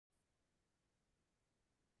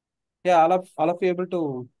Yeah, all of you able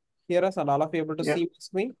to hear us and all of you able to Yeah, see my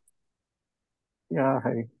screen? yeah,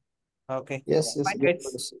 hi. Okay. Yes, yes, Fine, we are able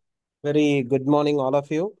guys. to see. Very good morning, all of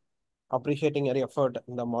you. Appreciating your effort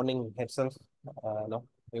in the morning itself. No,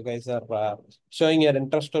 you guys are showing your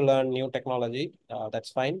interest to learn new technology.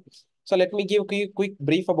 That's fine. So let me give you quick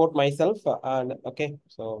brief about myself. And okay,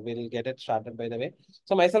 so we'll get it started by the way.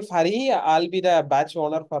 So myself, Hari, I'll be the batch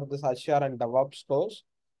owner for this Azure and DevOps course.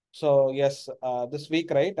 So yes, this week,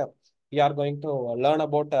 right, we are going to learn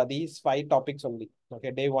about these five topics only.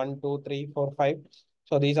 Okay, day 1, 2, 3, 4, 5.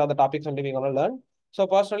 So these are the topics only we're going to learn. So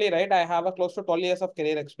personally, right, I have a close to 12 years of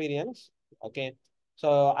career experience. Okay.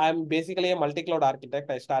 So I'm basically a multi-cloud architect.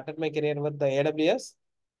 I started my career with the AWS.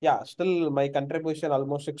 Yeah, still my contribution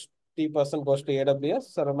almost 60% goes to AWS.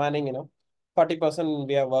 So remaining, 40%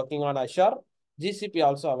 we are working on Azure. GCP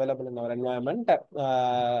also available in our environment,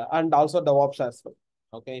 and also DevOps as well.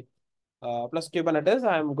 Okay. Plus Kubernetes,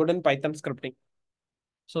 I'm good in Python scripting.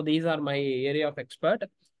 So these are my area of expert.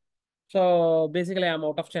 So basically, I'm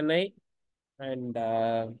out of Chennai. And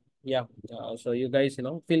yeah, so you guys,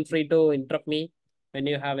 feel free to interrupt me when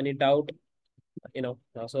you have any doubt,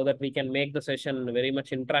 so that we can make the session very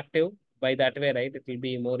much interactive. By that way, right, it will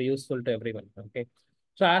be more useful to everyone. Okay.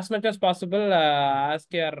 So as much as possible, ask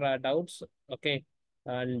your doubts. Okay.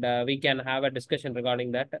 And we can have a discussion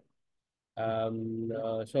regarding that.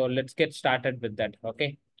 So let's get started with that.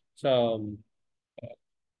 Okay. So,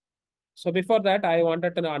 so before that, I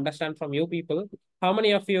wanted to understand from you people, how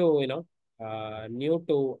many of you, new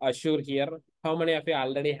to Azure here? How many of you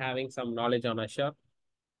already having some knowledge on Azure?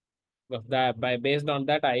 Based on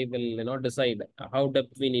that, I will, decide how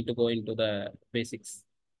depth we need to go into the basics.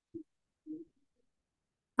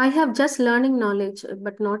 I have just learning knowledge,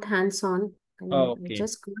 but not hands-on. I mean, I Okay.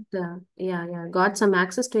 just got, got some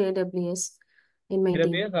access to AWS in my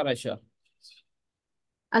AWS team. or Azure?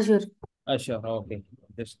 Azure, Azure. Okay.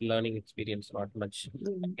 Just learning experience, not much.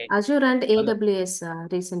 Okay. Azure and Well,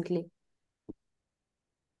 AWS recently.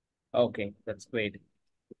 okay. That's great.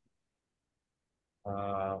 Okay,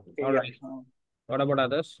 All yeah. right. What about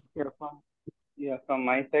others? From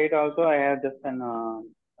my side also, I have just an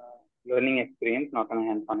learning experience, not an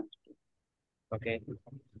hands-on experience. Okay.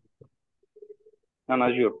 On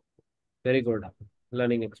Azure. Very good.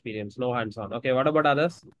 Learning experience, no hands-on. Okay. What about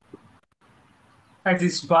others? Hi,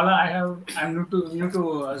 this is Bala. I'm new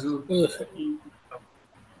to Azure.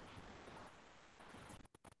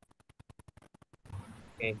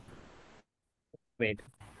 Okay. Wait.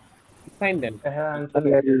 Fine then. Hi,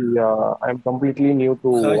 Hari. I'm completely new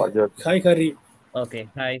to Hi, Azure. hi, Hari. Okay.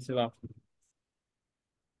 Hi, Siva.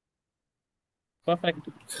 Perfect.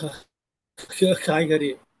 Hi,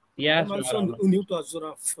 Hari. Yes, I'm also Siva. new to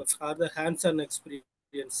Azure for the hands-on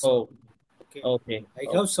experience. Oh, Okay, okay. I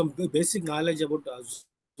Oh, have some basic knowledge about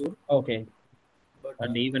Azure, okay. but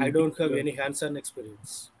And I even don't have any hands-on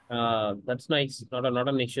experience. that's nice. Not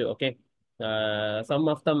an issue. Okay. Some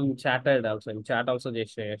of them chatted also in chat also they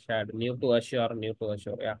shared new to Azure, new to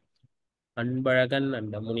Azure. Yeah. Anbaragan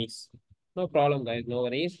and Muniz. No problem, guys. No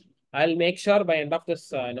worries. I'll make sure by end of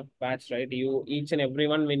this batch, right? You each and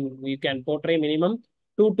everyone when we can portray minimum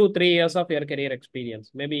 2 to 3 years of your career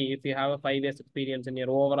experience. Maybe if you have a 5 years experience in your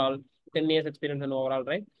overall, 10 years experience in overall,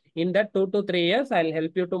 right? In that 2 to 3 years, I'll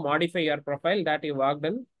help you to modify your profile that you worked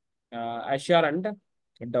in Azure and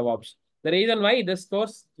DevOps. The reason why this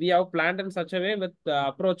course we have planned in such a way with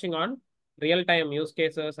approaching on real-time use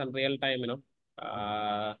cases and real-time,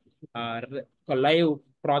 uh, live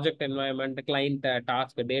project environment, client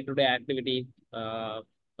task, day-to-day activity,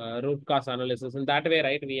 root cause analysis. In that way,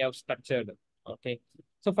 right, we have structured. Okay.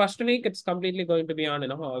 So first week, it's completely going to be on,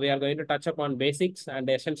 we are going to touch upon basics and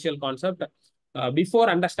essential concept before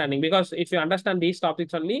understanding. Because if you understand these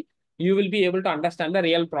topics only, you will be able to understand the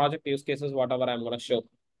real project use cases, whatever I'm going to show.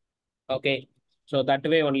 Okay. So that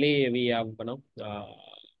way only we have,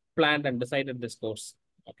 planned and decided this course.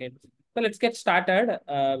 Okay. So let's get started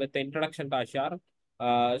with the introduction to Azure.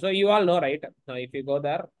 So you all know, right? If you go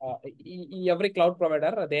there, every cloud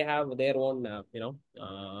provider, they have their own,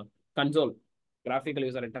 console, graphical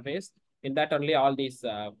user interface. In that only all these,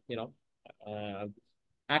 uh,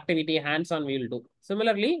 activity hands-on we will do.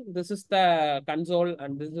 Similarly, this is the console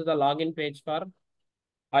and this is the login page for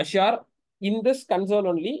Azure. In this console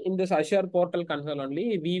only, in this Azure portal console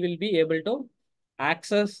only, we will be able to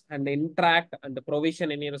access and interact and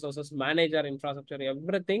provision any resources, manage our infrastructure,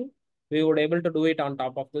 everything. We would able to do it on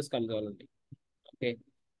top of this console only. Okay.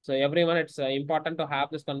 So everyone, it's important to have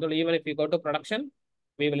this console. Even if you go to production,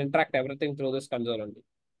 we will interact everything through this console only.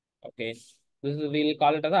 Okay. This is, we'll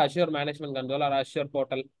call it as Azure Management Console or Azure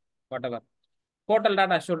Portal, whatever.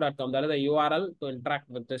 portal.azure.com. That is the URL to interact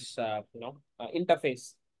with this, interface.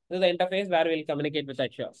 This is the interface where we'll communicate with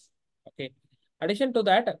Azure. Okay. Addition to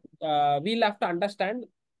that, we'll have to understand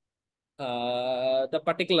the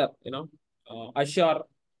particular, Azure,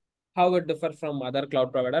 how it differs from other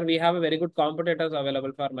cloud provider. We have a very good competitors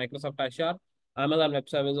available for Microsoft Azure. Amazon Web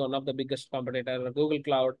Service, one of the biggest competitor, Google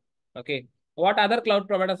Cloud. Okay. What other cloud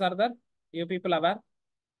providers are there? You people aware?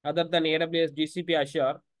 Other than AWS, GCP,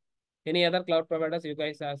 Azure, any other cloud providers you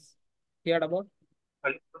guys have heard about?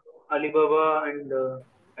 Alibaba and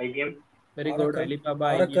IBM. Very good. Oracle. Alibaba,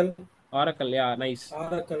 IBM. Oracle. Oracle, yeah, nice.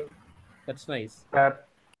 Oracle. That's nice. App.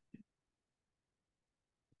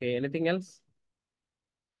 Okay, anything else?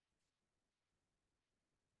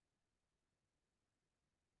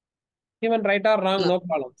 Even right or wrong, no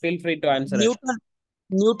problem. Feel free to answer it.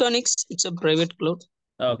 Nutanix, it's a private cloud.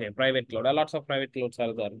 Okay, private cloud. Lots of private clouds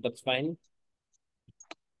are there. That's fine.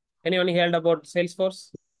 Anyone heard about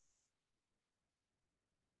Salesforce?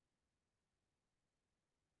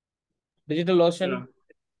 DigitalOcean? No.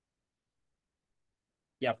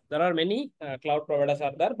 Yeah, there are many cloud providers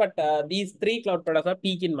are there, but these three cloud providers are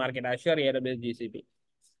peak in market: Azure, AWS, GCP.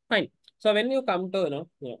 Fine. So when you come to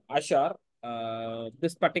Azure,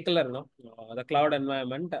 this particular the cloud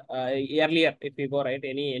environment, earlier if you go right,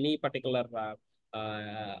 any particular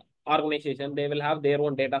organization, they will have their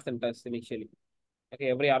own data centers initially.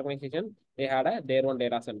 Okay, every organization they had their own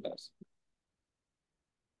data centers.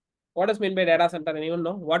 What does mean by data center? Anyone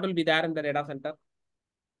know what will be there in the data center?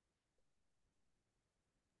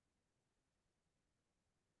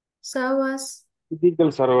 Servers.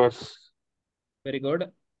 Physical servers. Very good.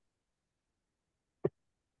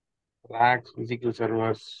 Racks, physical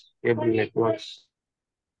servers, cable networks.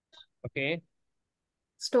 Okay.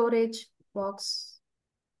 Storage box.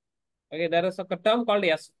 Okay, there is a term called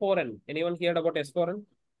S4N. Anyone heard about S4N?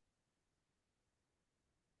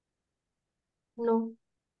 No.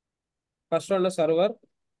 First one is server.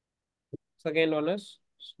 Second one is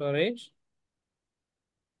storage.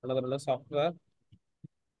 Another one is software.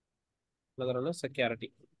 Another one is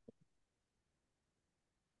security.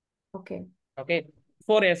 Okay. Okay.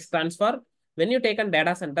 4S stands for when you take a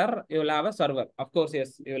data center, you will have a server. Of course,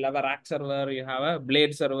 yes, you will have a rack server, you have a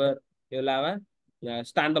blade server, you will have a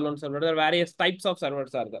standalone server. There are various types of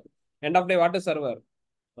servers are there. End of day, what is server?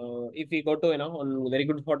 If we go to on very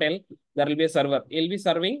good hotel, there will be a server. He'll be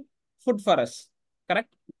serving food for us.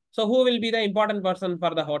 Correct? So who will be the important person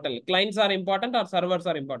for the hotel? Clients are important or servers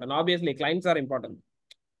are important? Obviously, clients are important.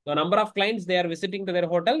 The number of clients they are visiting to their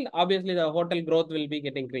hotel, obviously the hotel growth will be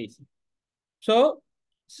getting increased. So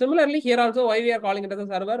similarly here also, why we are calling it as a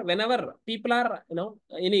server? Whenever people are,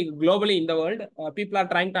 globally in the world, people are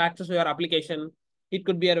trying to access your application. It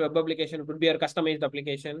could be a web application, it could be a customized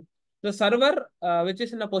application. The server, which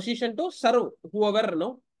is in a position to serve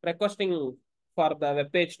whoever, requesting for the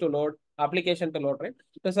web page to load, application to load, right?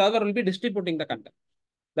 The server will be distributing the content.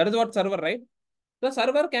 That is what server, right? The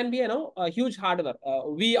server can be, a huge hardware.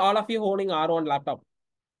 We all of you owning our own laptop.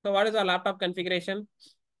 So what is our laptop configuration?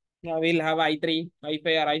 We'll have i3, i5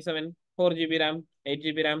 or i7, 4 GB RAM, 8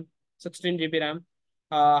 GB RAM, 16 GB RAM,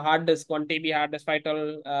 hard disk, 1 TB hard disk,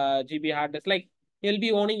 512 GB hard disk. Like you'll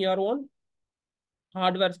be owning your own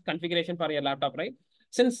hardware configuration for your laptop, right?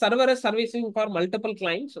 Since server is servicing for multiple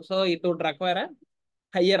clients, so it would require a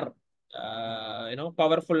higher,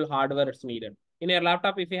 powerful hardware is needed. In your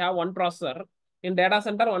laptop, if you have one processor, in data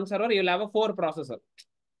center, one server, you'll have a 4 processor.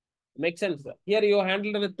 Makes sense. Here you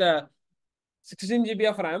handle with 16 GB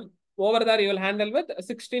of RAM. Over there, you will handle with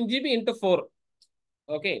 16 GB into 4.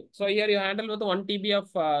 Okay. So here you handle with 1 TB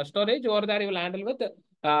of storage. Over there, you will handle with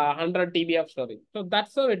 100 TB of storage. So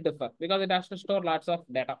that's how it differs because it has to store lots of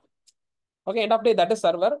data. Okay. End of day, that is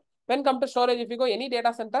server. When come to storage, if you go any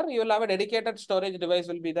data center, you will have a dedicated storage device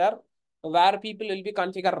will be there where people will be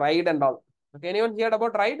configure RAID and all. Okay. Anyone heard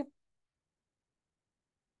about RAID?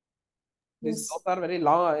 These Yes. are very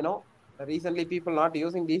long, recently people not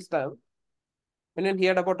using these terms. Anyone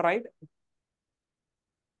heard about RAID?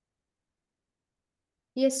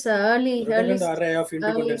 Yes, early Redundant array of early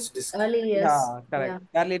independence disk. early years. Yeah, correct.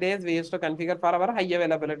 Early days, we used to configure for our high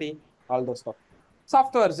availability, all those stuff.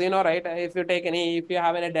 Softwares, right? If you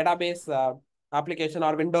have any database application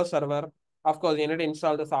or Windows server, of course, you need to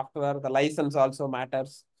install the software. The license also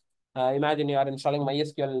matters. Imagine you are installing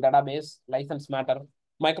MySQL database, license matter.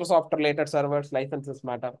 Microsoft related servers, licenses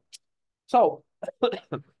matter. So,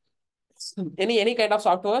 any kind of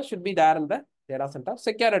software should be there in the data center.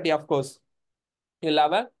 Security, of course. You'll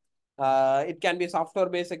have it can be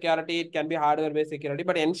software-based security, it can be hardware-based security,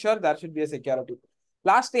 but ensure there should be a security.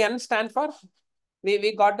 Last, the N stand for,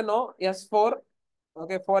 we got to know S4,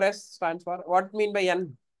 Okay, 4S stands for what mean by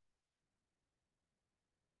N?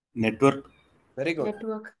 Network. Very good.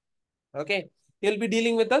 Network. Okay, you'll be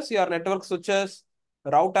dealing with us your network switches,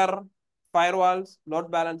 router, firewalls, load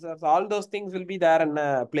balancers. All those things will be there in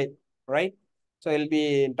play, right? So you'll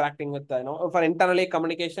be interacting with for internally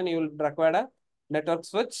communication, you will require a network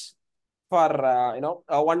switch. For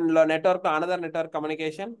one network to another network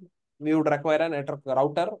communication, we would require a network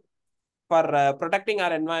router. For protecting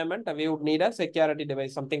our environment, we would need a security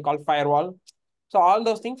device, something called firewall. So all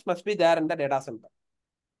those things must be there in the data center.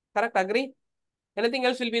 Correct? Agree? Anything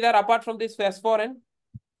else will be there apart from this S4N?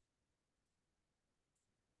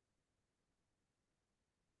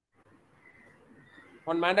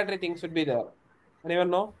 One mandatory thing should be there. Anyone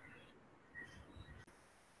know?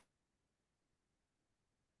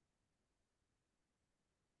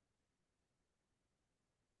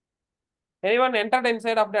 Anyone entered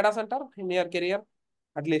inside of data center in your career?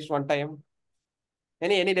 At least one time.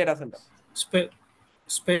 Any data center?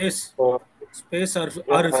 Space Or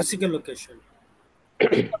or a physical location.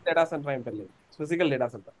 Physical data center, I'm telling. Physical data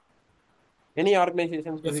center. Any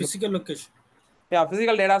organization's Yeah, physical. physical location. Yeah,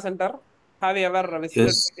 physical data center. Have you ever visited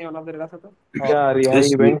Yes. any one of the data center? yeah, I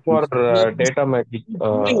Yes. went for Yes. data magic I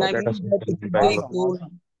data mean that center it in is very Bangalore. Awesome, cool.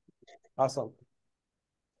 awesome.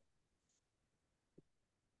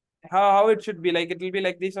 How it should be like? It will be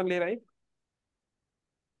like this only, right?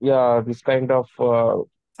 Yeah, this kind of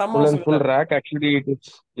Somehow full and full similar. rack. Actually,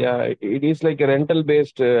 it is like a rental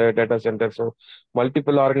based data center. So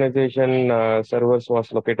multiple organization servers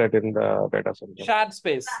was located in the data center. Shared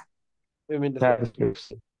space. You mean to say? Shared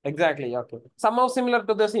space. Exactly. Okay. Somehow similar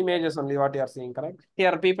to this images only what you are seeing, correct?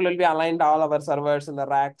 Here people will be aligned all our servers in the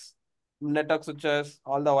racks, network switches,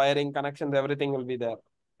 all the wiring connections, everything will be there.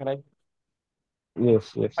 Correct?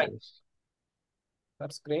 Yes, yes, Fine. yes.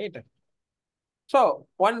 That's great. So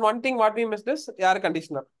one thing what we missed is air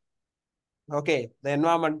conditioner. Okay. The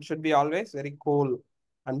environment should be always very cool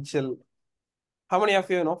and chill. How many of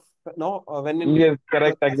you know when in Yes,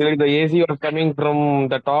 correct. Actually, the AC was coming from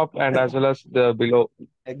the top and as well as the below. We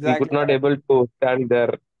could exactly not correct. able to stand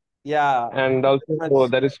there. Yeah. And Very also,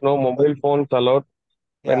 much. there is no mobile phones allowed.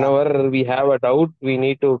 Yeah. Whenever we have a doubt, we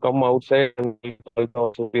need to come outside and we call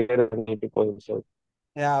the superior and need to go inside.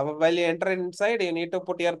 Yeah, while you enter inside, you need to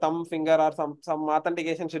put your thumb, finger, or some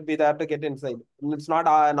authentication should be there to get inside. It's not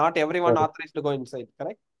everyone Correct, authorized to go inside.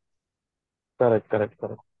 Correct. correct, correct,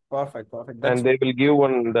 correct. Perfect. Perfect. That's And they will give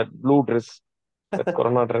one that blue dress, that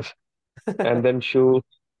Corona dress, and then shoes.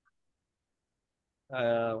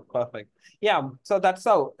 perfect. Yeah. So that's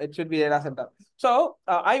how it should be data center. So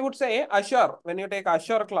I would say Azure. When you take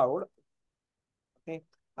Azure cloud, okay.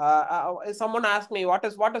 Someone asked me what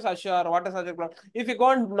is Azure? What is Azure cloud? If you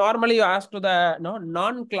go and normally you ask to the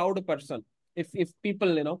non-cloud person, if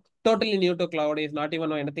people totally new to cloud is not even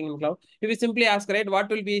know anything in cloud, if you simply ask, right, what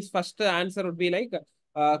will be his first answer would be like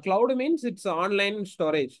cloud means it's online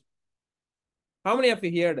storage. How many of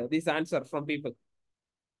you heard this answer from people?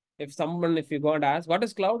 If you go and ask what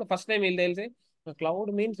is cloud, first time they'll say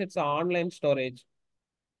cloud means it's online storage.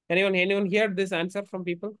 Anyone heard this answer from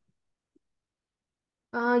people?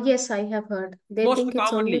 Yes, I have heard. They Most think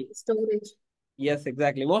it's only commonly. storage. Yes,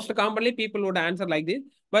 exactly. Most commonly, people would answer like this,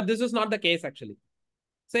 but this is not the case actually.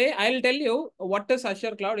 Say, I'll tell you what is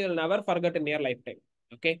Azure Cloud. You'll never forget in your lifetime.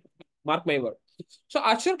 Okay, mark my word. So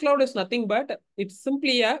Azure Cloud is nothing but it's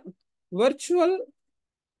simply a virtual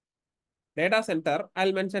data center.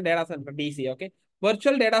 I'll mention data center DC. Okay,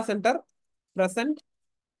 virtual data center present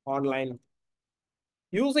online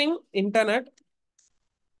using internet.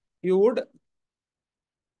 You would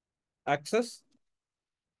access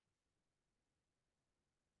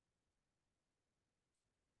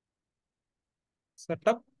set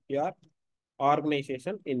up your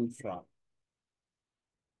organization infra.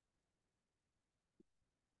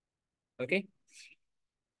 Okay.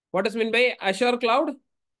 What is meant by Azure Cloud?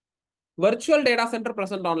 Virtual data center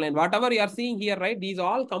present online. Whatever you are seeing here, right? These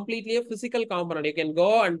all completely a physical component. You can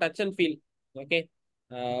go and touch and feel. Okay.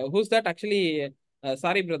 Who's that actually?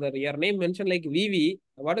 Sorry, brother. Your name mentioned like VV.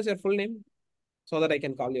 What is your full name? So that I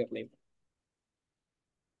can call your name.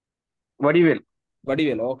 Vadivel.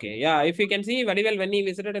 Vadivel. Okay. Yeah. If you can see Vadivel when he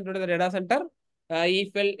visited into the data center,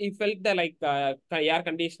 he felt the air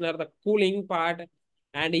conditioner, the cooling part,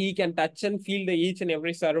 and he can touch and feel the each and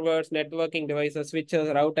every servers, networking devices, switches,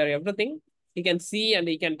 router, everything. He can see and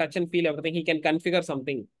he can touch and feel everything. He can configure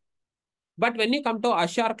something. But when you come to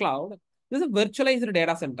Azure Cloud, this is a virtualized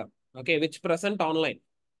data center, okay, which present online.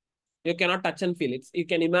 You cannot touch and feel it. You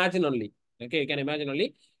can imagine only. Okay, you can imagine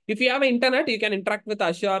only. If you have internet, you can interact with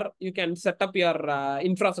Azure. You can set up your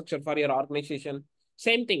infrastructure for your organization.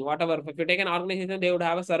 Same thing, whatever. If you take an organization, they would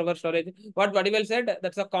have a server storage. What Vadivel said,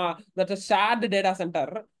 that's a shared data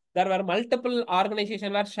center. There were multiple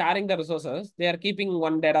organizations were sharing the resources. They are keeping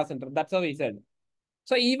one data center. That's how he said.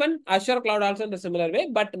 So even Azure Cloud also in a similar way,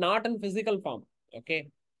 but not in physical form. Okay.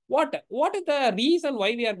 What is the reason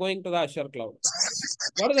why we are going to the Azure Cloud?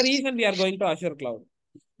 What is the reason we are going to Azure Cloud?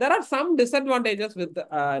 There are some disadvantages with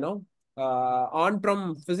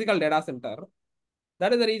on-prem physical data center.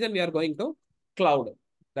 That is the reason we are going to cloud.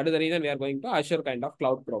 That is the reason we are going to Azure kind of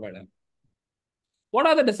cloud provider. What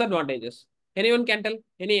are the disadvantages? Anyone can tell?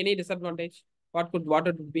 Any disadvantage? What it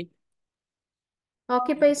would be?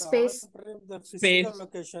 Occupy space, The physical Space.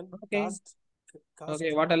 location, Okay. cost.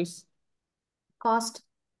 Okay, what else? cost.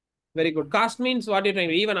 Very good. Cost means what you're trying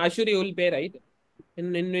to, even Azure you will pay, right?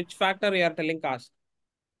 In which factor you are telling cost?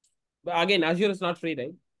 But again, Azure is not free,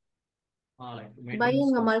 right?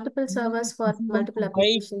 Buying multiple servers for multiple Buy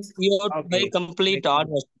applications. you have to buy Okay. complete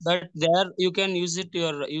orders, but there you can use it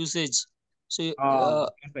your usage. So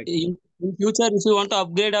Perfect. in future, if you want to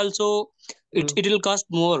upgrade, also Mm. it will cost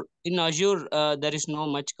more. In Azure, there is no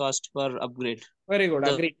much cost for upgrade Very good.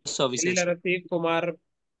 the Agree. services. Lilarathi, Kumar,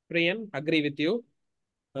 Priyan, agree with you.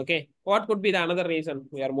 Okay. What could be the another reason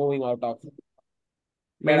we are moving out of?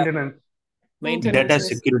 Maintenance. Data Maintenance.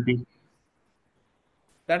 security.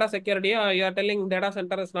 Data security. You are telling data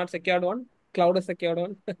center is not secured one. Cloud is secured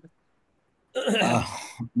one. Uh,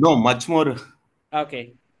 no, much more.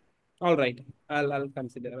 Okay. All right. I'll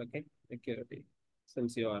consider. Okay. Security.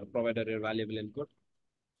 Since you are provided your valuable input.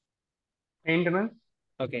 Maintenance.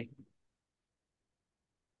 Okay.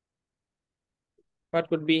 What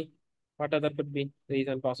could be? What other could be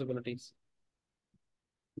reason possibilities?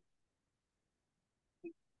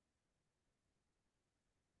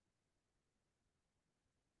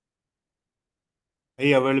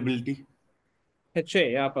 High availability.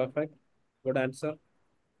 HA. Yeah. Perfect. Good answer.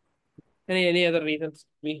 Any other reasons?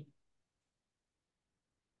 Me.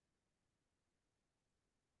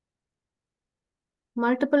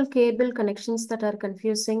 Multiple cable connections that are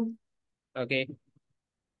confusing. Okay.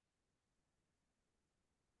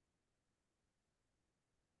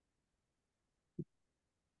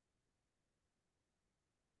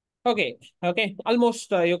 Okay. Okay.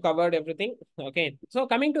 Almost you covered everything. Okay. So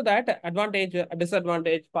coming to that advantage,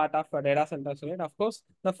 disadvantage part of data centers, right? Of course,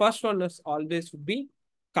 the first one is always would be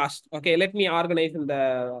cost. Okay. Let me organize in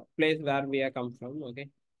the place where we are come from. Okay.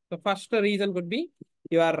 The first reason could be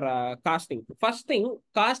your costing. First thing,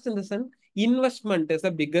 cost in the sense, investment is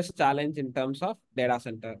the biggest challenge in terms of data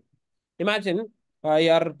center. Imagine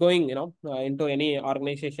you are going, into any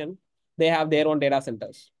organization, they have their own data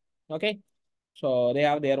centers. Okay. So they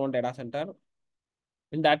have their own data center.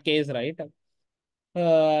 In that case, right?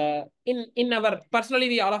 In our personally,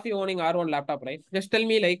 we all of you owning our own laptop, right? Just tell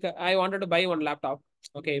me, like, I wanted to buy one laptop,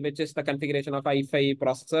 okay, which is the configuration of i5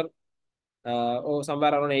 processor, or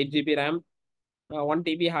somewhere around 8 GB RAM, 1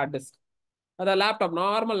 TB hard disk. The laptop,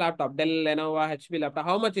 normal laptop, Dell, Lenovo, HP laptop,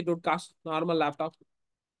 how much it would cost? Normal laptop,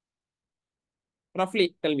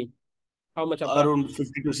 roughly, tell me how much approx? Around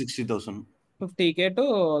 50 to 60,000. 50K to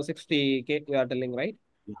 60K, you are telling, right?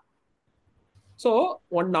 Yeah. So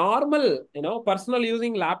one normal, personal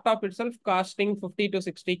using laptop itself costing 50 to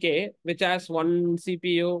 60K, which has one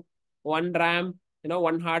CPU, one RAM,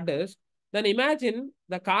 one hard disk. Then imagine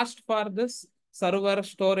the cost for this server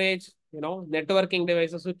storage, networking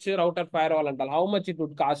devices, switch, router, firewall, and all. How much it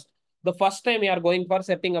would cost the first time you are going for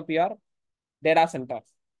setting up your data center.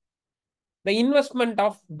 The investment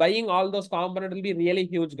of buying all those components will be really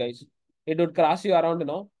huge, guys. It would cost you around,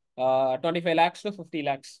 25 lakhs to 50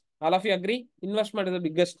 lakhs. All of you agree? Investment is the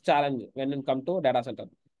biggest challenge when it comes to data center.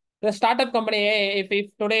 The startup company, if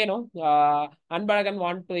today,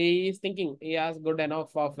 Anbaragan he is thinking he has good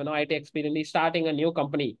enough of, IT experience, he's starting a new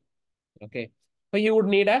company. Okay. So you would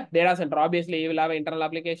need a data center. Obviously, you will have an internal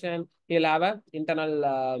application. You'll have a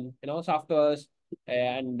internal, softwares,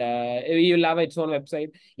 and you will have its own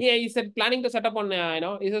website. Yeah, he said planning to set up on,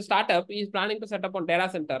 he's a startup. He's planning to set up on data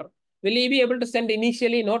center. Will he be able to send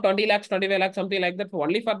initially, 20 lakhs, 25 lakhs, something like that,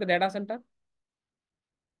 only for the data center?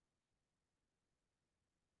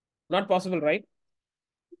 Not possible, right?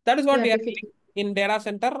 That is what Yeah, we are difficult. seeing in data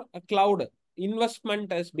center. Cloud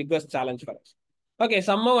investment is biggest challenge for us. Okay,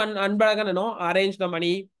 someone Anbaragan, arranged the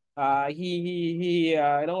money. He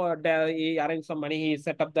arranged some money. He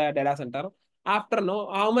set up the data center. After,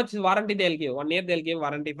 how much warranty they'll give? 1 year they'll give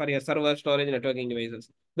warranty for your server, storage, networking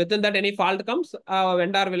devices. Within that, any fault comes,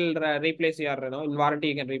 vendor will replace your, in warranty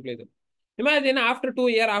you can replace it. Imagine after 2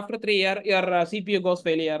 years, after 3 years, your CPU goes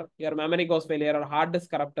failure, your memory goes failure, or hard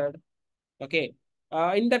disk corrupted. Okay.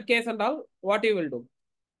 In that case and all, what you will do?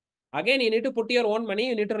 Again, you need to put your own money.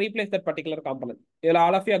 You need to replace that particular component. Will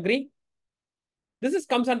all of you agree? This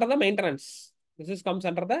comes under the maintenance. This comes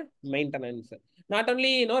under the maintenance. Not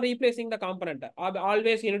only replacing the component.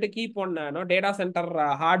 Always you need to keep one data center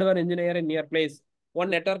hardware engineer in your place, one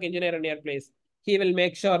network engineer in your place. He will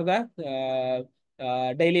make sure the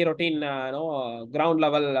daily routine, ground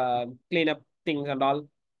level cleanup things and all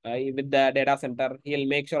with the data center. He'll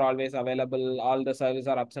make sure always available. All the services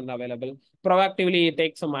are up and available. Proactively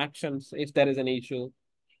take some actions if there is an issue.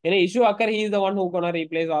 Any issue occur, he is the one who gonna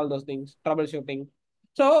replace all those things, troubleshooting.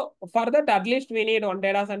 So for that, at least we need one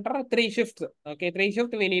data center, 3 shifts. Okay, 3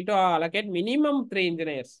 shifts, we need to allocate minimum 3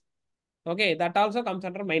 engineers. Okay, that also comes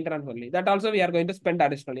under maintenance only. That also we are going to spend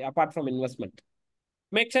additionally, apart from investment.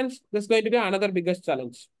 Make sense? This is going to be another biggest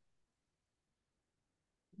challenge.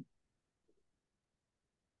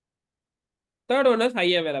 Third one is high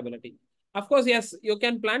availability. Of course, yes, you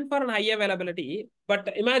can plan for an high availability,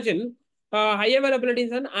 but imagine high availability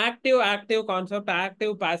is an active concept,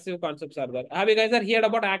 active passive concept server. Have you guys heard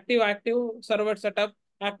about active server setup,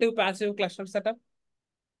 active passive cluster setup?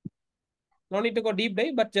 No need to go deep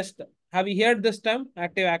dive, but just have you heard this term?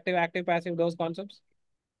 Active passive, those concepts?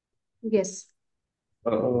 Yes.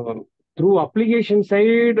 Through application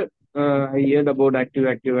side, I heard about active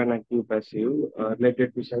and active passive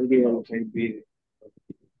related to side A and side B.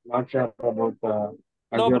 Not sure about No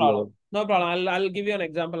Azure problem. level. No problem. I'll give you an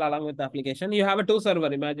example along with the application. You have a 2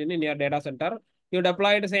 server, imagine in your data center. You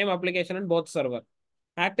deployed the same application in both server.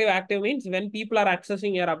 Active means when people are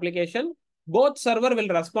accessing your application, both server will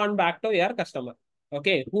respond back to your customer.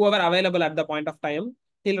 Okay. Whoever available at the point of time,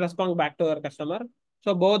 he'll respond back to your customer.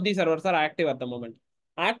 So both these servers are active at the moment.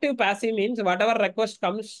 Active passive means whatever request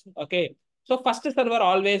comes. Okay. So first server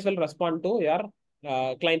always will respond to your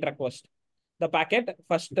client request. The packet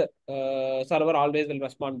first server always will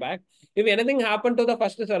respond back. If anything happened to the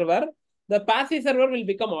first server, the passive server will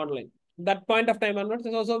become online. That point of time onwards,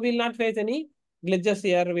 so we'll not face any glitches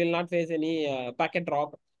here. We'll not face any packet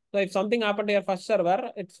drop. So if something happened to your first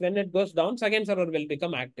server, it's when it goes down, second server will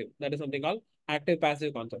become active. That is something called active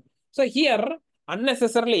passive concept. So here,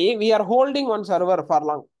 unnecessarily, we are holding one server for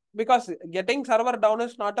long because getting server down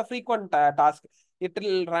is not a frequent task. It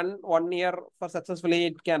will run 1 year for successfully.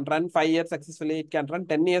 It can run 5 years successfully. It can run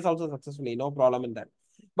 10 years also successfully. No problem in that.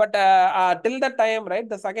 But till that time, right,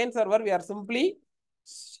 the second server, we are simply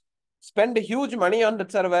spend huge money on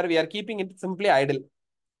that server. We are keeping it simply idle.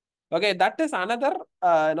 Okay, that is another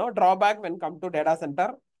drawback when come to data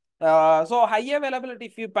center. So high availability,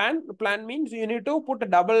 if you plan means you need to put a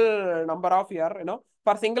double number of your,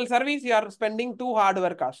 for single service, you are spending 2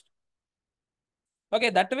 hardware cost. Okay,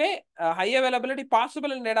 that way, high availability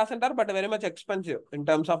possible in data center, but very much expensive in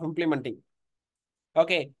terms of implementing.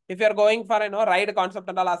 Okay, if you are going for, RAID concept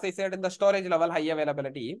and all, as I said, in the storage level, high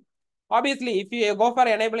availability. Obviously, if you go for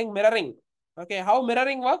enabling mirroring, okay, how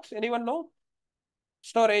mirroring works? Anyone know?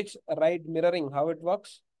 Storage, RAID, mirroring, how it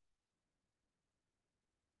works?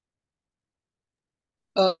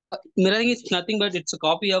 Mirroring is nothing but it's a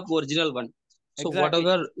copy of original one. So Exactly.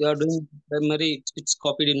 whatever you are doing memory, it's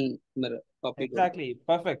copied in mirror. Exactly.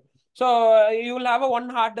 Perfect. So you will have a one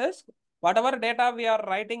hard disk. Whatever data we are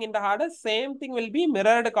writing in the hard disk, same thing will be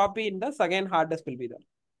mirrored copy in the second hard disk will be there.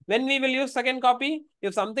 When we will use second copy,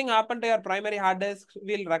 if something happened to your primary hard disk,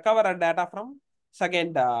 we'll recover a data from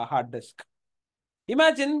second hard disk.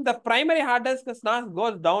 Imagine the primary hard disk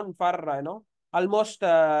goes down for almost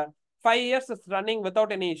 5 years. It's running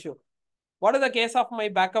without any issue. What is the case of my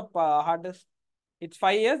backup hard disk? It's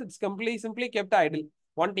 5 years. It's simply kept idle.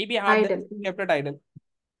 1 TB hard disk kept it idle.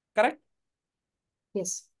 Correct?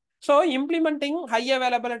 Yes. So implementing high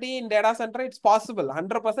availability in data center, it's possible.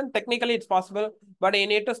 100% technically it's possible, but you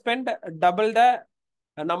need to spend double the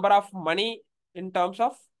number of money in terms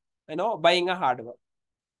of buying a hardware.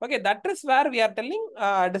 Okay, that is where we are telling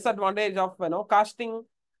disadvantage of costing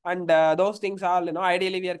and those things all,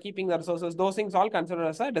 ideally we are keeping the resources. Those things all considered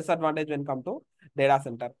as a disadvantage when come to data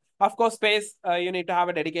center. Of course, space, you need to have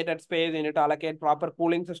a dedicated space. You need to allocate proper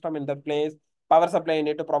cooling system in the place. Power supply you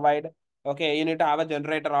need to provide. Okay, you need to have a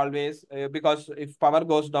generator always because if power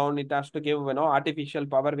goes down, it has to give artificial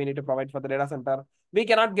power we need to provide for the data center. We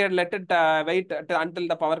cannot let it wait until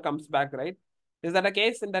the power comes back, right? Is that a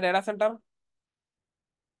case in the data center?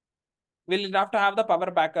 We'll have to have the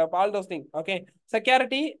power backup, all those things. Okay.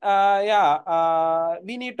 Security,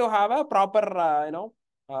 we need to have a proper,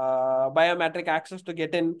 biometric access to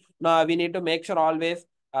get in. We need to make sure always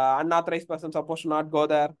unauthorized person supposed to not go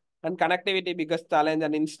there. And connectivity, biggest challenge,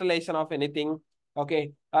 and installation of anything.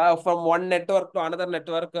 Okay. From one network to another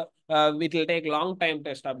network, it will take long time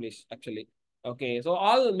to establish actually. Okay, so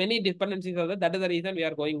all many dependencies are there. That is the reason we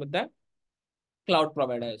are going with the cloud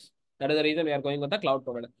providers. That is the reason we are going with the cloud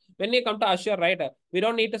provider. When you come to Azure, right, we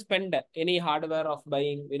don't need to spend any hardware of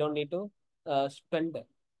buying. We don't need to spend.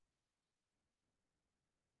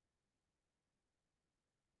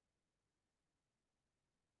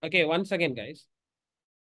 Okay, once again, guys.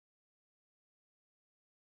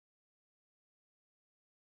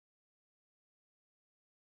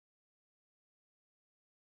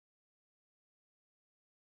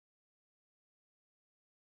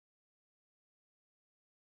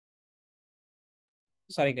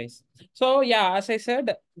 Sorry, guys. So yeah, as I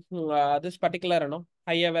said, this particular,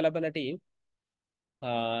 high availability,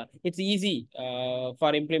 it's easy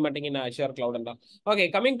for implementing in Azure cloud and all.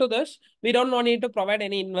 Okay, coming to this, we don't need to provide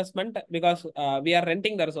any investment because we are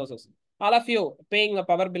renting the resources. All of you paying a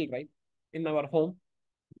power bill, right, in our home.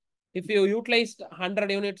 If you utilized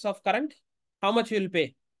 100 units of current, how much you will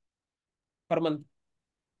pay per month?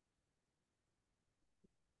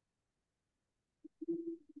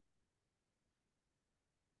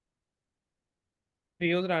 If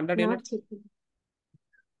you use 100 Not units, checking.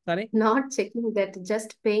 sorry. Not checking that,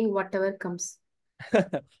 just paying whatever comes.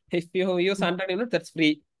 If you use 100 units, that's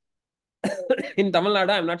free. In Tamil Nadu,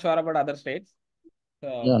 I'm not sure about other states.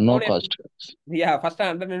 Yeah, no cost. Yeah, first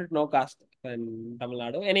 100 units, no cost in Tamil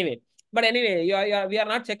Nadu. Anyway, we are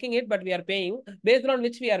not checking it, but we are paying based on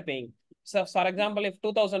which we are paying. So, for example, if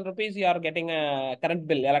 2,000 rupees you are getting a current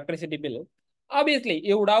bill, electricity bill, obviously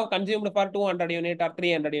you would have consumed for 200 unit or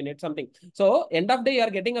 300 units, something. So, end of day, you are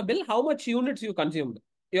getting a bill, how much units you consumed.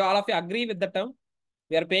 You all of you agree with the term?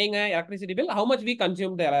 We are paying a electricity bill, how much we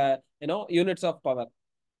consumed, units of power.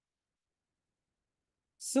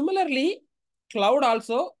 Similarly, cloud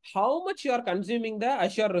also, how much you are consuming the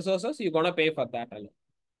Azure resources, you're going to pay for that.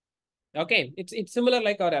 Okay, it's similar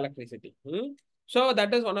like our electricity. So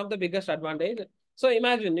that is one of the biggest advantage. So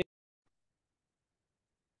imagine,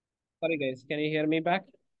 sorry guys, can you hear me back?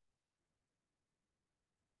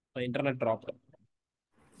 My internet dropped.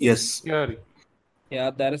 Yes.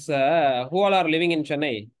 Yeah, there is who all are living in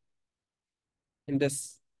Chennai in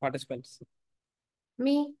this participants?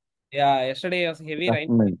 Me? Yeah, yesterday was heavy rain.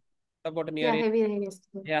 Definitely. About near Yeah, it. heavy rain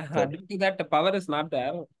yesterday. Yeah, due to that, the power is not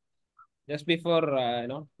there. Just before,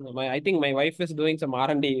 I think my wife is doing some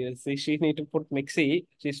R&D. She need to put Mixie.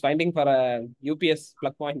 She's finding for a UPS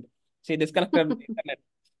plug point. She disconnected the internet.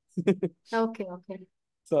 Okay, okay.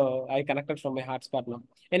 So I connected from my hotspot now.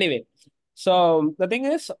 Anyway, so the thing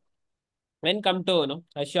is, when come to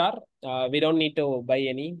Azure, we don't need to buy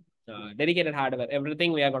any dedicated hardware.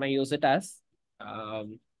 Everything we are going to use it as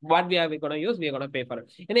what we are going to use, we are going to pay for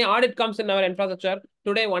it. Any audit comes in our infrastructure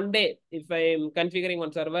today, one day, if I'm configuring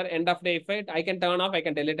one server, end of day, if I can turn off, I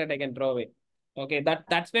can delete it, I can throw away. Okay,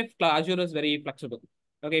 that's why Azure is very flexible.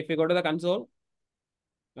 Okay, if you go to the console,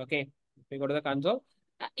 okay, if you go to the console,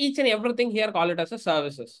 each and everything here call it as a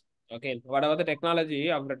services. Okay, whatever the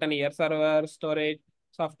technology I've written here, server, storage,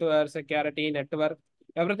 software, security, network,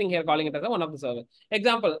 everything here calling it as a one of the server.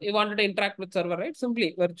 Example, you wanted to interact with server, right?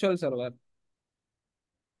 Simply virtual server.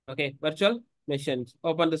 Okay, virtual machines.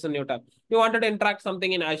 Open this in new tab. You wanted to interact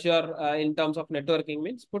something in Azure in terms of networking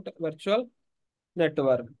means put virtual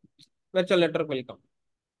network. Virtual network will come.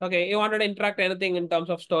 Okay, you wanted to interact anything in terms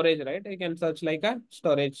of storage, right? You can search like a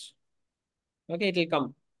storage. Okay, it will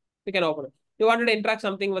come. You can open it. You wanted to interact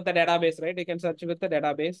something with the database, right? You can search with the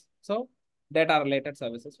database. So data related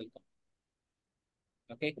services will come.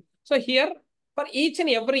 Okay. So here for each and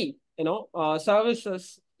every,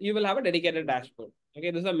 services, you will have a dedicated dashboard.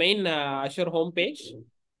 Okay. This is the main Azure homepage.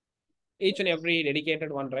 Each and every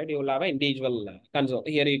dedicated one, right? You will have an individual console.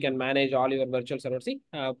 Here you can manage all your virtual servers. See,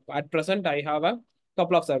 at present, I have a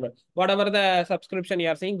couple of servers. Whatever the subscription you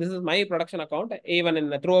are seeing, this is my production account.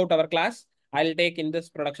 Even throughout our class, I'll take in this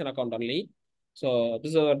production account only. So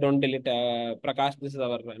this is our don't delete Prakash. This is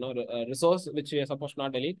our resource which we are supposed to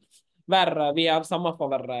not delete. Where we have some of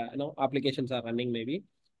our applications are running maybe,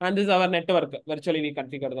 and this is our network. Virtually we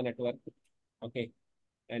configure the network. Okay.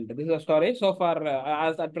 And this is a storage. So far,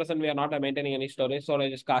 as at present, we are not maintaining any storage.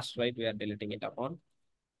 Storage is cost, right? We are deleting it upon.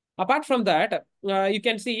 Apart from that, you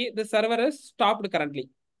can see the server is stopped currently.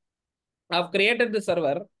 I've created the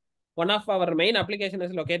server. One of our main application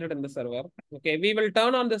is located in the server. Okay, we will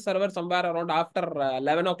turn on the server somewhere around after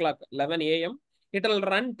 11 o'clock, 11 a.m. It will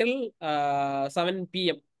run till 7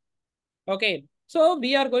 p.m. Okay, so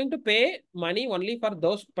we are going to pay money only for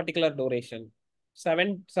those particular duration.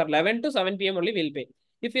 11 to 7 p.m. only we'll pay.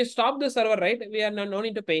 If you stop the server, right, we are no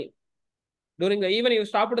need to pay. Even you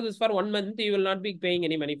stop this for 1 month, you will not be paying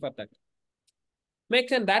any money for that.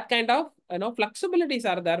 Makes sense. That kind of flexibilities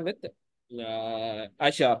are there with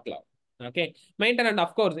Azure Cloud. Okay. Maintenance,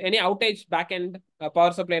 of course, any outage, backend,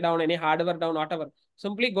 power supply down, any hardware down, whatever.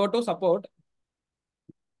 Simply go to support.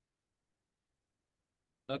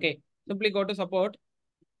 Okay. Simply go to support.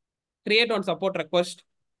 Create one support request.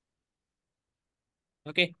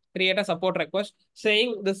 Okay. Create a support request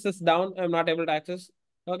saying this is down. I'm not able to access.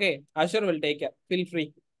 Okay. Azure will take care. Feel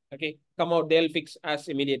free. Okay. Come out. They'll fix as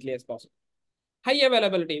immediately as possible. High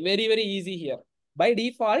availability. Very, very easy here. By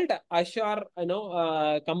default, Azure,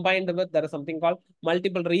 combined with, there is something called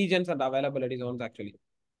multiple regions and availability zones actually.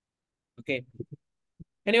 Okay.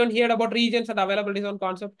 Anyone heard about regions and availability zone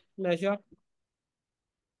concept in Azure?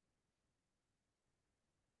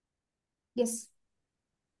 Yes.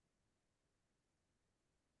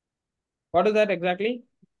 What is that exactly?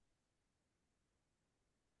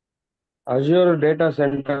 Azure data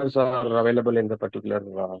centers are available in the particular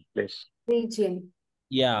place. Region.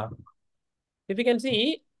 Yeah. If you can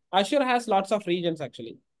see, Azure has lots of regions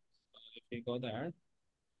actually. If you go there,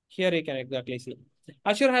 here you can exactly see.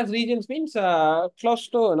 Azure has regions means close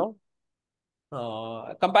to,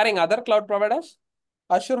 comparing other cloud providers,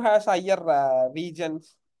 Azure has higher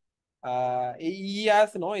regions. He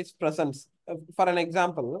has, its presence. For an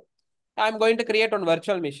example, I'm going to create on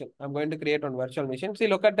virtual machine. I'm going to create on virtual machine. See,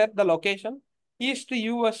 look at that, the location. East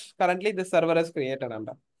US, currently this server is created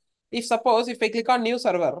under. If suppose, if I click on new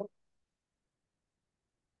server,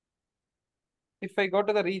 if I go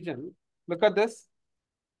to the region, look at this.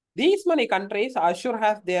 These many countries, Azure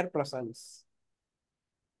has their presence.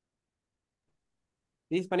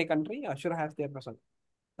 These many countries, Azure has their presence.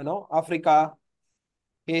 Africa,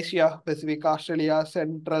 Asia, Pacific, Australia,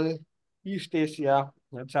 Central, East Asia,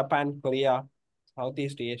 Japan, Korea,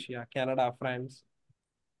 Southeast Asia, Canada, France.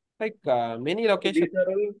 Like many locations.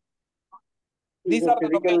 These These are are the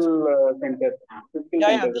locations. physical centers, physical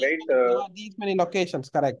centers, right? These many locations,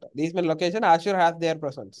 correct. These many locations, Azure has their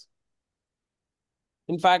presence.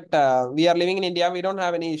 In fact, we are living in India. We don't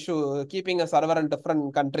have any issue keeping a server in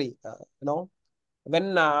different country.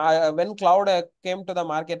 When cloud came to the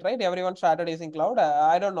market, right? Everyone started using cloud.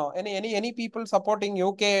 I don't know any people supporting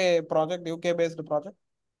UK project, UK based project.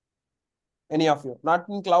 Any of you? Not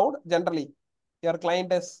in cloud generally. Your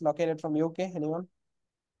client is located from UK. Anyone?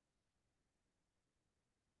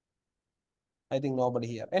 I think nobody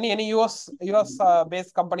here. Any US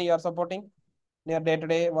based company you are supporting in your day to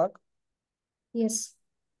day work? Yes.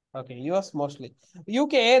 Okay, US mostly.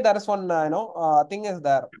 UK, there is one, thing is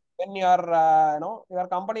there. When your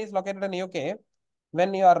company is located in UK,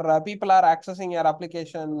 when your people are accessing your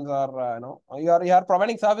applications or, you are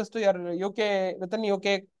providing service to your UK, within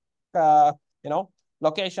UK,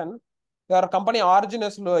 location, your company origin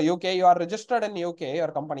is UK, you are registered in UK,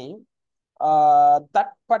 your company,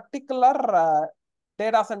 that particular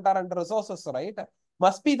data center and resources, right,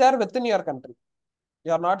 must be there within your country.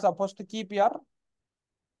 You are not supposed to keep your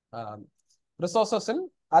resources in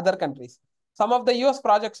other countries. Some of the US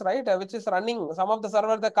projects, right, which is running, some of the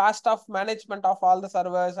servers, the cost of management of all the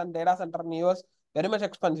servers and data center in US, very much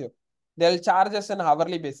expensive. They'll charge us in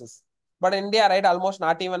hourly basis. But in India, right, almost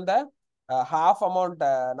not even the half amount,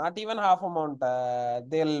 not even half amount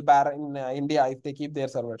they'll bear in India if they keep their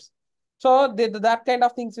servers. So that kind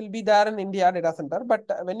of things will be there in India data center. But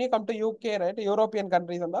when you come to UK, right, European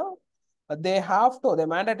countries and all, they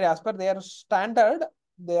mandate as per their standard,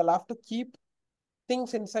 they'll have to keep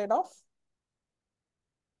things inside of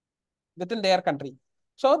within their country.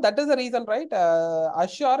 So that is the reason, right?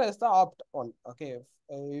 Azure is the opt one. Okay,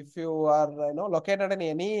 if you are located in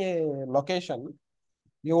any location,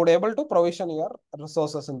 you would able to provision your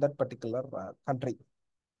resources in that particular country.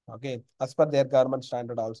 Okay, as per their government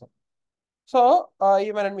standard also. So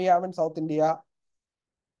even we have in South India,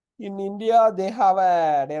 in India, they have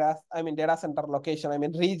a data center location. I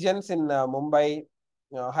mean, regions in Mumbai,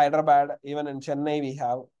 Hyderabad, even in Chennai, we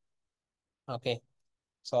have. Okay.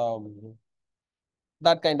 So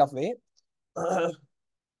that kind of way.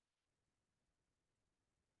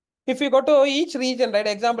 If you go to each region, right?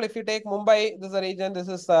 Example, if you take Mumbai, this is a region. This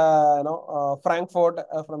is Frankfurt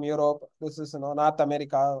from Europe. This is North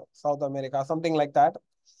America, South America, something like that.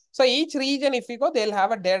 So each region, if you go, they'll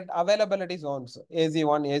have a dead availability zones,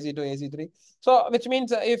 AZ1, AZ2, AZ3. So which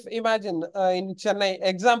means if imagine in Chennai,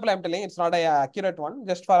 example I'm telling, it's not a accurate one,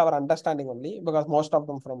 just for our understanding only, because most of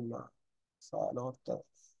them from North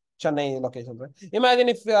Chennai locations. Right? Imagine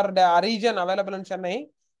if you are the region available in Chennai,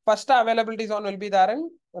 first availability zone will be there in,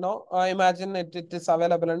 imagine it is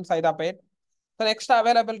available in Saidapet. The next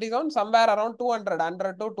availability zone somewhere around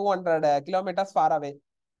 100 to 200 kilometers far away.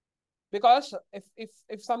 Because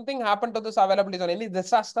if something happened to this availability zone, any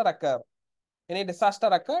disaster occur,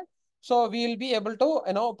 So we will be able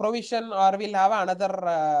to, provision, or we'll have another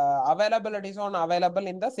availability zone available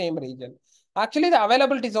in the same region. Actually, the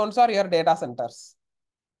availability zones are your data centers.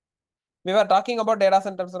 We were talking about data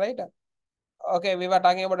centers, right? Okay, we were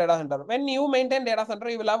talking about data center. When you maintain data center,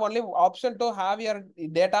 you will have only option to have your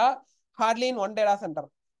data hardly in one data center.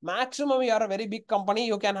 Maximum, you are a very big company,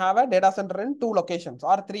 you can have a data center in 2 locations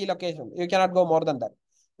or 3 locations. You cannot go more than that.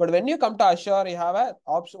 But when you come to Azure, you have a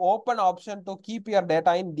open option to keep your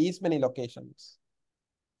data in these many locations.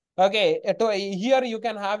 Okay, here you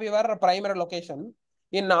can have your primary location.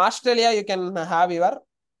 In Australia, you can have your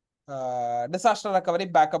disaster recovery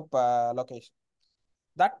backup location.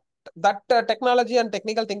 That technology and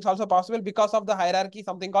technical things also possible because of the hierarchy,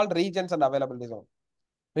 something called regions and availability zone.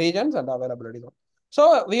 Regions and availability zone.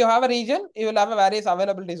 So we have a region, you will have a various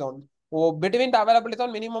availability zones. Oh, between the availability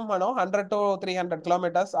zone, minimum 100 to 300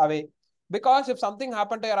 kilometers away. Because if something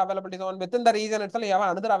happened to your availability zone within the region itself, you have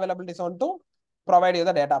another availability zone to provide you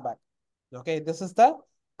the data back. Okay, this is the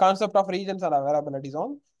concept of regions and availability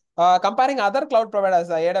zone. Comparing other cloud providers,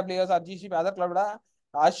 AWS or GCP, other cloud providers,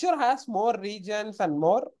 Azure has more regions and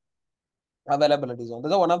more availability zone.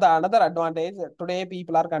 This is one of the another advantage today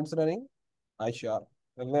people are considering Azure,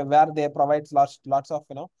 where they provide lots of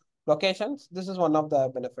locations. This is one of the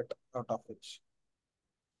benefit out of which.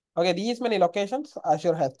 Okay, these many locations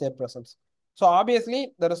Azure has their presence. So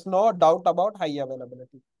obviously there is no doubt about high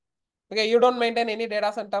availability. Okay, you don't maintain any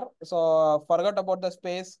data center, so forget about the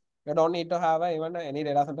space. You don't need to have even any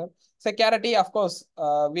data center. Security, of course,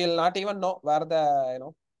 we'll not even know where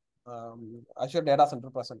the Azure data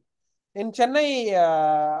center present. In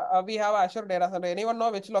Chennai, we have Azure data center. Anyone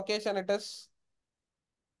know which location it is?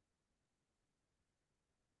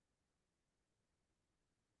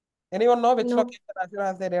 Anyone know which No. location Azure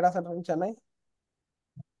has their data center in Chennai?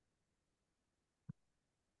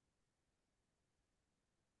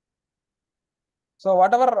 So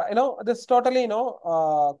whatever, this totally,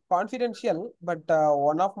 confidential, but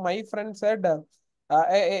one of my friends said,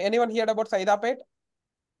 anyone heard about Saidapet?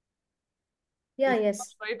 Yeah, If you go yes.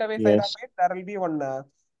 straight away Yes. Saidapet, there will be one,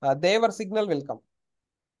 Devar signal will come.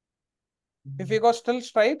 If you go still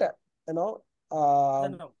straight,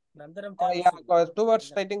 Nandaram yeah, Thevasu. towards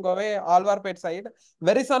straight go away, Alwarpet side,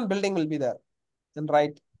 very soon building will be there. And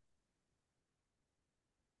right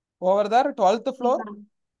over there, 12th floor,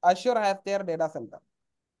 Azure has their data center.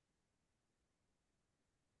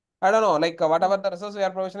 I don't know, like whatever the resource we are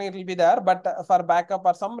provisioning, it will be there. But for backup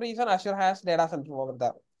or some reason, Azure has data center over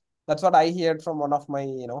there. That's what I heard from one of my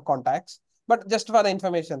contacts. But just for the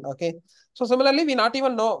information, okay. So similarly, we not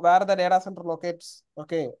even know where the data center locates.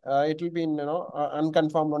 Okay, it will be in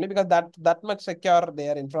unconfirmed only because that much secure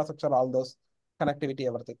their infrastructure, all those connectivity,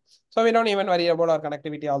 everything. So we don't even worry about our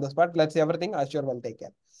connectivity, all this. But let's say everything Azure will take care.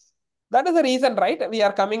 That is the reason, right? We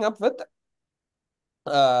are coming up with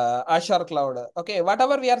Azure cloud. Okay,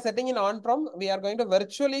 whatever we are setting in on-prem, we are going to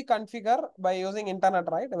virtually configure by using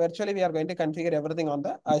internet, right? Virtually, we are going to configure everything on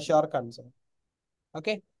the Azure console.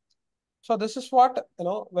 Okay, so this is what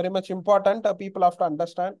very much important people have to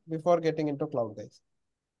understand before getting into cloud, guys.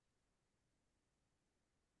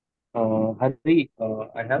 Hari,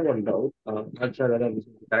 I have one doubt. Not sure whether this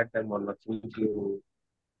is the correct time or not, since you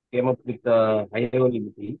came up with the high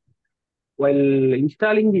availability. While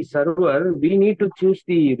installing the server, we need to choose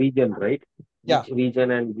the region, right? Yeah. Which region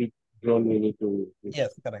and which zone we need to choose.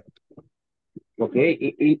 Yes, correct. Okay.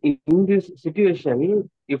 In this situation,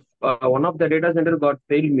 if one of the data center got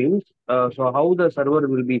failed means, so how the server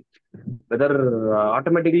will be, whether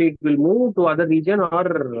automatically it will move to other region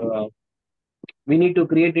or we need to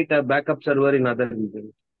create it a backup server in other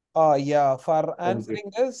region. Yeah, for answering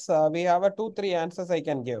this, we have a 2-3 answers I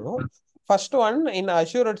can give. First one, in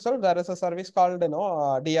Azure itself, there is a service called,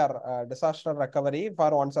 DR, disaster recovery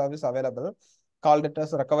for one service available, called it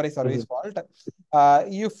as recovery service vault.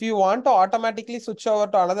 If you want to automatically switch over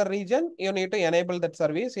to another region, you need to enable that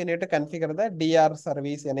service. You need to configure the DR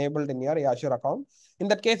service enabled in your Azure account. In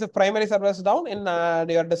that case, if primary server is down in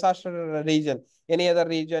your disaster region, any other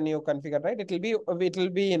region you configure, right? It will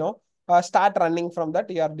be, start running from that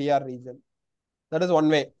your DR region. That is one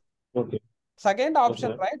way. Okay. Second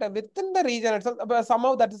option, right? Within the region itself,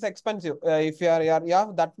 somehow that is expensive. If you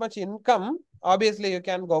have that much income, obviously you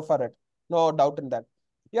can go for it. No doubt in that.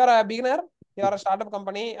 You are a beginner, you are a startup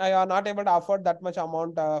company, you are not able to afford that much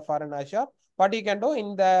amount for an Azure. What you can do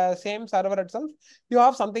in the same server itself, you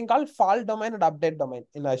have something called fault domain and update domain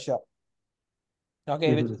in Azure.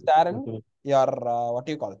 Okay, which is there in your, what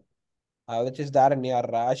do you call? Which is there in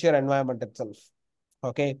your Azure environment itself.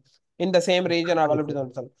 Okay, in the same region availability zone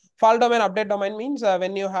itself. Fault domain, update domain means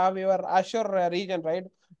when you have your Azure region, right,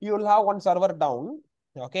 you will have one server down.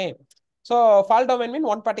 Okay. So fault domain means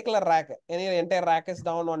one particular rack. Any entire rack is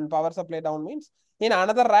down, one power supply down means in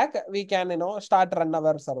another rack we can start run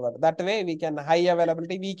our server. That way we can high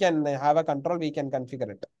availability, we can have a control, we can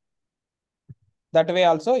configure it. That way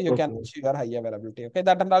also you can achieve your high availability. Okay,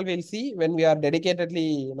 that and all we'll see when we are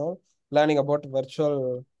dedicatedly learning about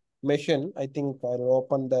virtual machine. I think I'll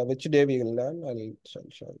open the which day we will learn. I'll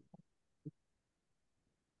show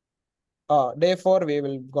you. Day 4 we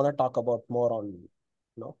will gonna talk about more on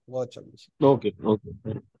virtual machine. Okay.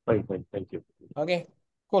 Fine. Thank you. Okay,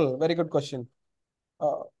 cool. Very good question.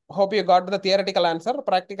 Hope you got the theoretical answer.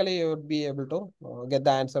 Practically, you would be able to get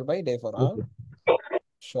the answer by day 4. Okay.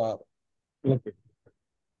 Sure. Okay.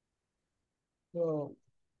 So,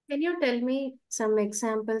 Can you tell me some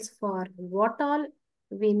examples for what all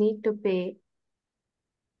we need to pay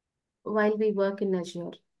while we work in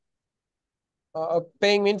Azure?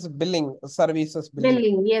 paying means billing, services billing.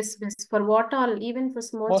 Billing, yes. For what all, even for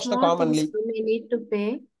small Most things commonly. we may need to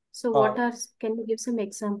pay. So can you give some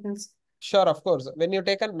examples? Sure, of course. When you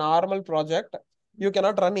take a normal project, you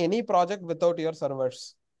cannot run any project without your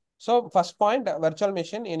servers. So first point, virtual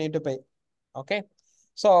machine, you need to pay. Okay.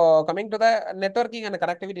 So coming to the networking and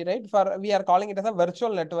connectivity, right? We are calling it as a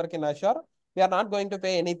virtual network in Azure. We are not going to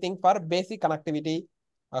pay anything for basic connectivity.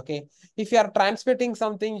 Okay. If you are transmitting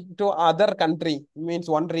something to other country, means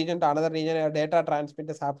one region to another region, your data transmit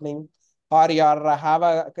is happening, or your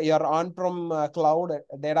on-prem cloud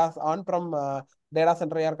data on-prem data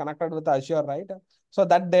center you are connected with Azure, right? So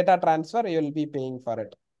that data transfer you will be paying for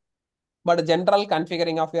it. But general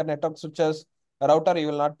configuring of your network switches, router, you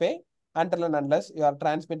will not pay until and unless you are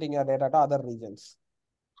transmitting your data to other regions.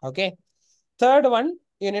 Okay. Third one,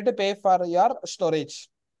 you need to pay for your storage.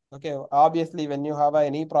 Okay. Obviously, when you have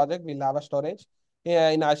any project, we'll have a storage.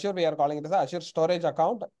 In Azure, we are calling it as Azure storage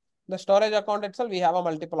account. The storage account itself, we have a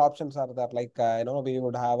multiple options are there. Like, we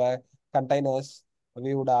would have a containers,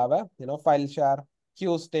 we would have a, file share,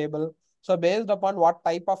 queues table. So based upon what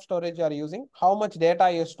type of storage you are using, how much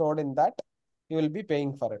data you stored in that, you will be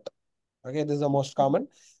paying for it. Okay, this is the most common.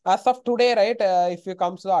 As of today, right, if you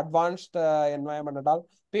come to advanced environment and all,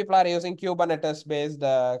 people are using Kubernetes based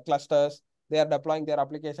clusters. They are deploying their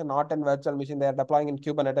application not in virtual machine. They are deploying in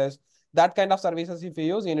Kubernetes. That kind of services, if you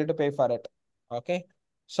use, you need to pay for it. Okay.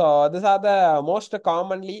 So these are the most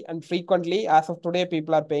commonly and frequently, as of today,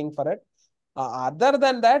 people are paying for it. Other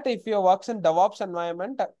than that, if you works in DevOps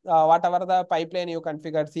environment, whatever the pipeline you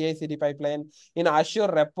configured, CI/CD pipeline, in Azure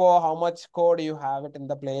repo, how much code you have it in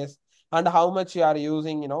the place, and how much you are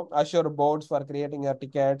using, Azure boards for creating your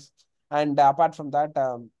tickets. And apart from that,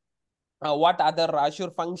 what other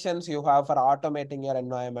Azure functions you have for automating your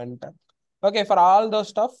environment. Okay, for all those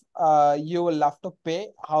stuff, you will have to pay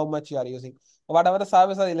how much you are using. Whatever the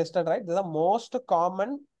services are listed, right? This is the most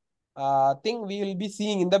common thing we will be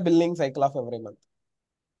seeing in the billing cycle of every month.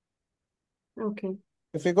 Okay.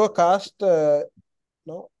 If you go cost,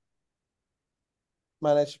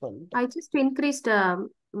 management. I just increased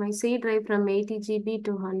my C drive from 80 GB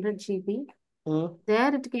to 100 GB.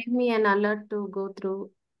 There it gave me an alert to go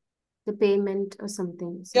through the payment or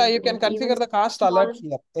something. So yeah, you can configure the cost alert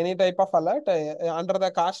here. Any type of alert under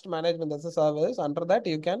the cost management as a service. Under that,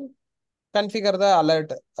 you can configure the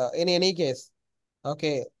alert in any case.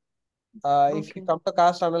 Okay. If you come to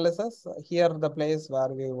cost analysis, here the place where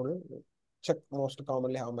we will check most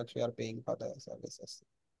commonly how much we are paying for the services.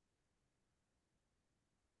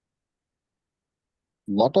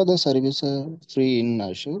 What are the services free in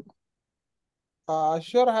Azure?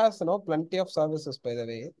 Azure has plenty of services, by the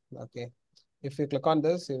way. Okay. If you click on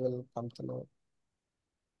this, you will come to know.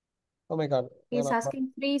 Oh my God. He's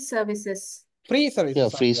asking free services. Free services. Yeah,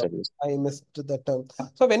 free service. I missed the term.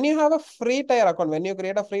 So when you have a free tier account, when you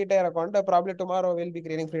create a free tier account, probably tomorrow we'll be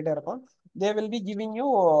creating free tier account. They will be giving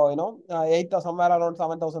you, 8,000, somewhere around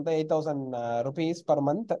 7,000 to 8,000 rupees per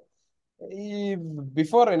month.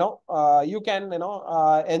 Before, you can,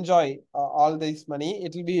 enjoy all this money.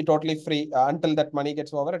 It will be totally free until that money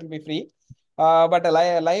gets over. It will be free. But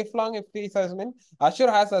a lifelong if free service mean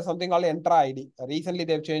Azure has something called Entra ID. Recently,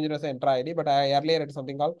 they've changed it as Entra ID, but earlier it's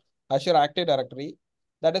something called Azure Active Directory.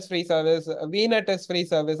 That is free service. VNet is free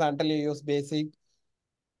service until you use basic.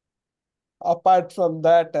 Apart from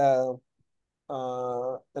that,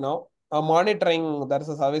 monitoring, there is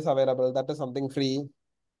a service available. That is something free.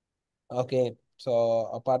 Okay. So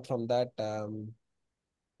apart from that,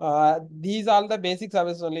 these are the basic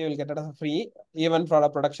services only you will get it as free, even for a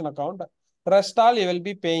production account. Rest all you will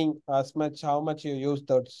be paying as much, how much you use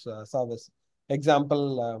that service.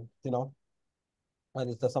 Example, there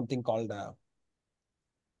is something called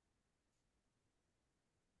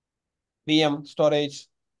VM storage.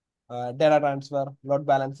 data transfer, load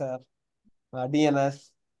balancer,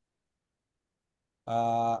 DNS,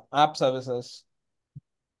 app services,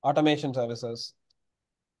 automation services,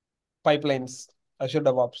 pipelines, Azure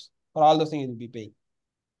DevOps. For all those things, you'll be paying.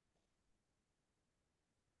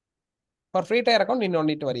 For free tier account, you don't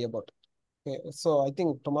need to worry about. Okay, so I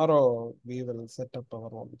think tomorrow we will set up our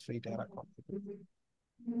own free tier account.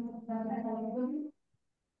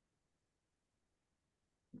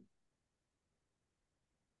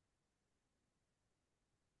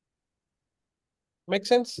 Make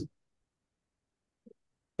sense?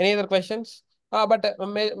 Any other questions? But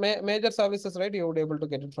major services, right? You would be able to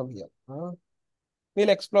get it from here. We'll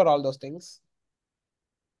explore all those things.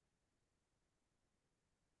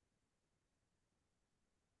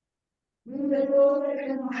 Okay.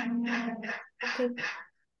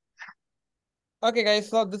 Okay, guys.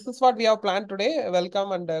 So this is what we have planned today.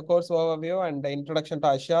 Welcome and course overview and introduction to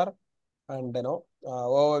Azure, and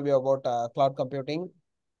overview about cloud computing,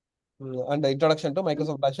 and the introduction to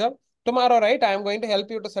Microsoft Azure. Tomorrow, right? I am going to help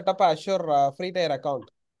you to set up a Azure free tier account.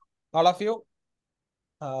 All of you,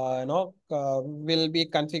 will be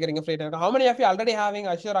configuring a free tier account. How many of you already having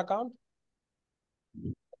Azure account?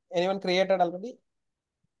 Anyone created already?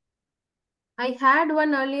 I had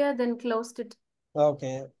one earlier, then closed it.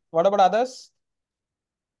 Okay. What about others?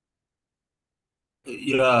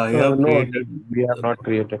 Yeah, I have No, created. we have not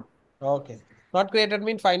created. Okay. Not created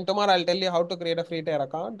means fine. Tomorrow I'll tell you how to create a free tier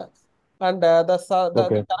account. And the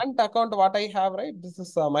Okay. current account what I have, right? This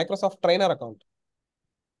is a Microsoft Trainer account.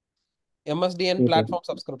 MSDN Okay. platform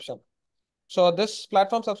subscription. So this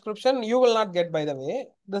platform subscription you will not get, by the way.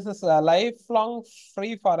 This is a lifelong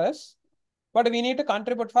free for us. But we need to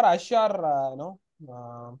contribute for Azure,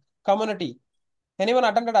 community. Anyone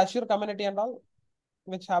attended Azure community and all,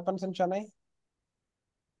 which happens in Chennai,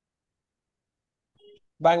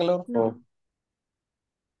 Bangalore? No.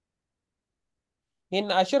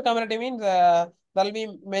 In Azure community means there'll be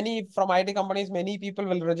many from IT companies, many people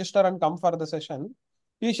will register and come for the session.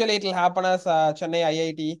 Usually it will happen as Chennai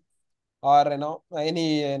IIT or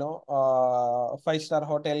any 5-star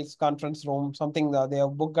hotels conference room, something that they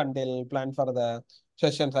have booked and they'll plan for the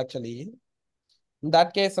sessions actually. In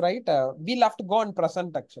that case, right, we'll have to go and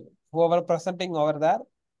present actually. Whoever presenting over there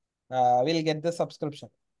will get the subscription.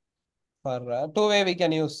 For two way we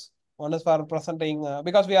can use. One is for presenting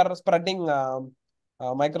because we are spreading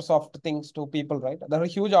Microsoft things to people, right? There are a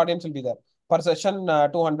huge audience will be there. Per session,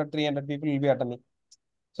 200, 300 people will be attending.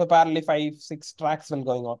 So apparently 5, 6 tracks will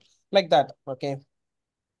going on like that. Okay.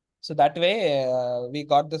 So that way we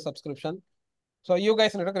got the subscription. So you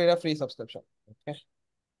guys need to create a free subscription. Okay.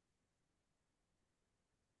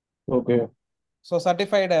 Okay. So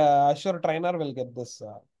certified Azure trainer will get this.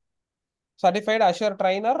 Certified Azure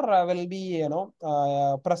trainer will be,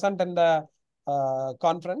 present in the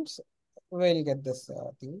conference. We'll get this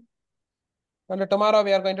thing. And tomorrow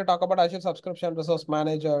we are going to talk about Azure subscription resource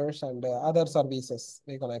managers and other services.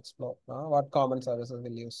 We're going to explore what common services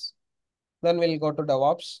we'll use. Then we'll go to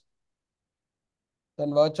DevOps.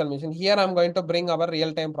 Then virtual machine. Here I'm going to bring our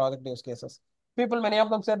real-time project use cases. People, many of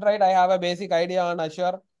them said, right, I have a basic idea on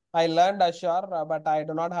Azure. I learned Azure, but I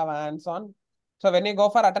do not have a hands-on. So when you go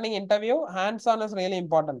for attending interview, hands-on is really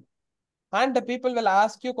important. And the people will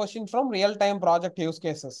ask you questions from real-time project use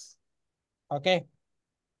cases. Okay.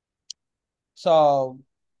 So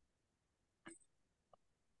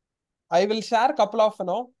I will share a couple of,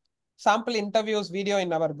 sample interviews video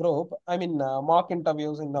in our group. I mean, mock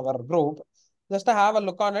interviews in our group. Just to have a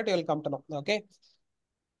look on it, you will come to know. Okay.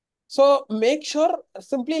 So make sure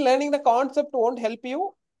simply learning the concept won't help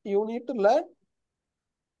you. You need to learn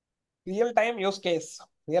real-time use case.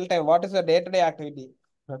 Real-time, what is the day-to-day activity?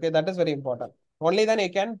 Okay, that is very important. Only then you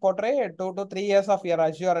can portray 2 to 3 years of your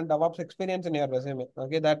Azure and DevOps experience in your resume.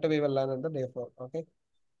 Okay, that we will learn on the day 4. Okay,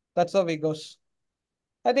 that's how we goes.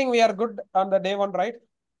 I think we are good on the day 1, right?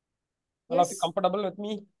 All of you Yes. comfortable with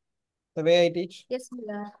me? The way I teach? Yes, we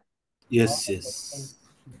are. Yes, yes.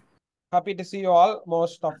 Happy to see you all.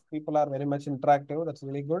 Most of people are very much interactive. That's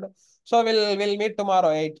really good. So we'll meet tomorrow,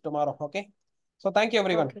 8 tomorrow. Okay. So thank you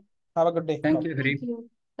everyone. Okay. Have a good day. Thank Bye. you, Hari. Thank you.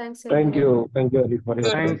 Thanks, Thank everyone. you. Thank you, Hari, for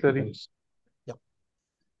your Thanks, Hari. time.